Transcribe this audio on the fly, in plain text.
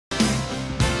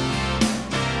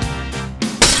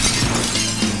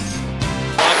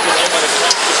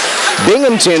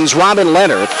Binghamton's Robin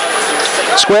Leonard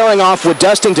squaring off with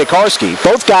Dustin Tokarski.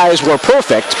 Both guys were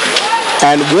perfect,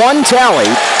 and one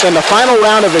tally in the final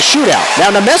round of the shootout.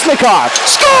 Now Nemesnikov,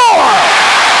 score!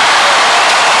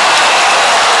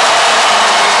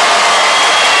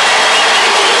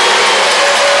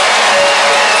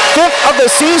 Fifth of the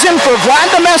season for Vlad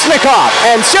Nemesnikov,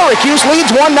 and Syracuse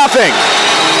leads 1-0.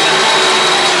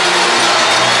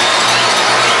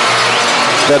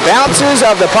 The bounces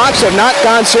of the pucks have not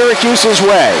gone Syracuse's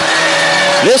way.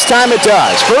 This time it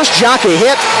does. First Jacque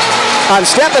hit on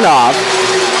Stepanov,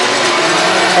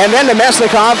 and then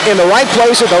Nemesnikov in the right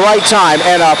place at the right time,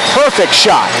 and a perfect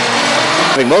shot.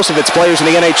 I think most of its players in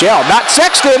the NHL. Not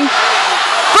Sexton.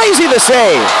 Crazy the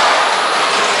save.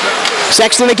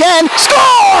 Sexton again.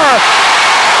 Score!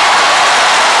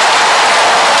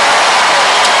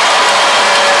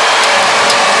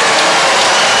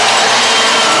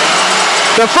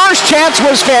 The first chance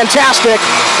was fantastic,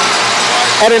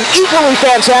 and an equally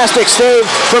fantastic save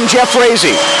from Jeff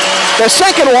Frazee. The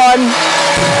second one,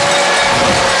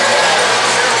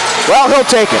 well, he'll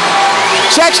take it.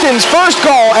 Sexton's first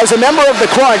goal as a member of the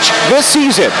Crunch this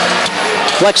season.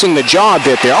 Flexing the jaw a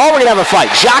bit there. Oh, we're going to have a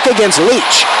fight. Jacque against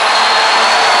Leach.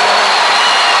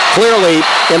 Clearly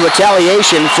in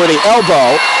retaliation for the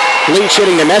elbow. Leach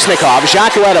hitting Nemesnikov.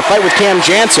 Jacque had a fight with Cam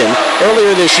Jansen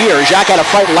earlier this year. Jacque had a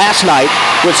fight last night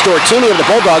with Stortini of the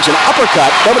Bulldogs, an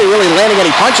uppercut. Nobody really landing any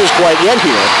punches quite yet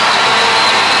here.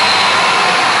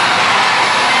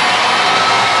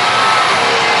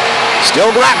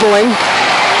 Still grappling.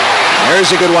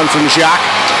 There's a good one from Jacque.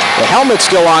 The helmet's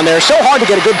still on there. So hard to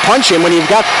get a good punch in when you've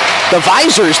got the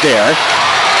visors there.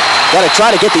 Got to try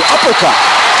to get the uppercut.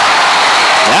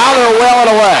 Now they're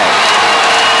wailing away.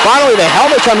 Finally, the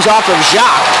helmet comes off of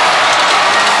Jacque.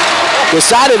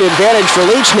 Decided advantage for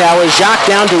Leach now as Jacque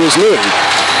down to his knee.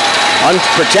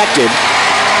 Unprotected.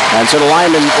 And so the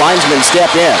linesmen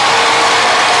step in.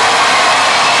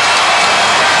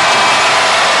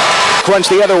 Crunch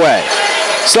the other way.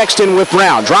 Sexton with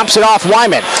Brown. Drops it off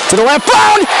Wyman. To the left.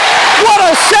 Brown! What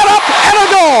a setup and a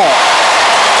goal!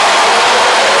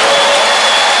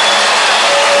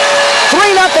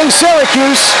 3-0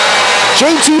 Syracuse.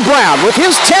 J.T. Brown with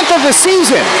his 10th of the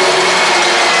season.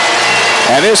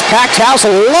 And this packed house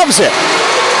loves it.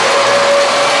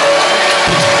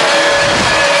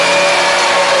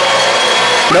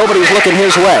 Nobody's looking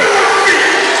his way.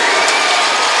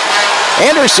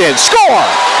 Anderson, score!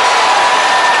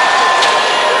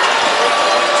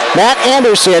 Matt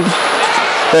Anderson,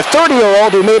 the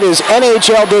 30-year-old who made his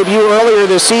NHL debut earlier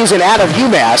this season out of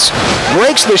UMass,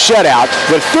 breaks the shutout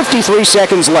with 53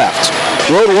 seconds left.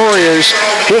 Road Warriors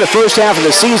through the first half of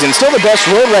the season, still the best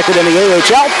road record in the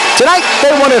AHL. Tonight,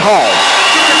 they won at home.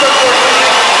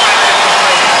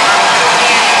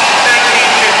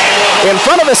 In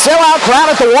front of a sellout crowd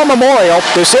at the War Memorial,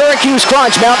 the Syracuse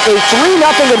Crunch mount a 3-0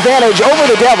 advantage over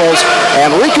the Devils,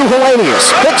 and Riku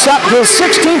Helenius picks up his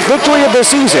 16th victory of the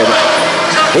season.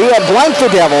 He had blanked the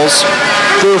Devils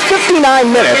through 59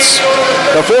 minutes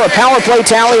before a power play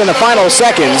tally in the final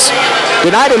seconds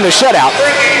denied him the shutout,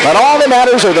 but all that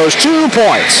matters are those 2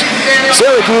 points.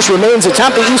 Syracuse remains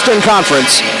atop the Eastern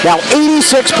Conference, now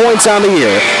 86 points on the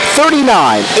year, 39,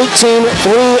 18,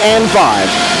 3, and 5.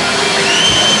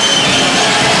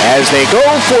 As they go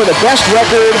for the best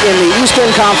record in the Eastern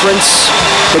Conference,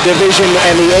 the division,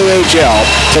 and the AHL.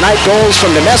 Tonight, goals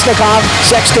from Nemesnikov,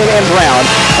 Sexton, and Brown,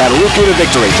 and Riku to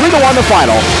victory. 3-1 the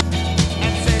final.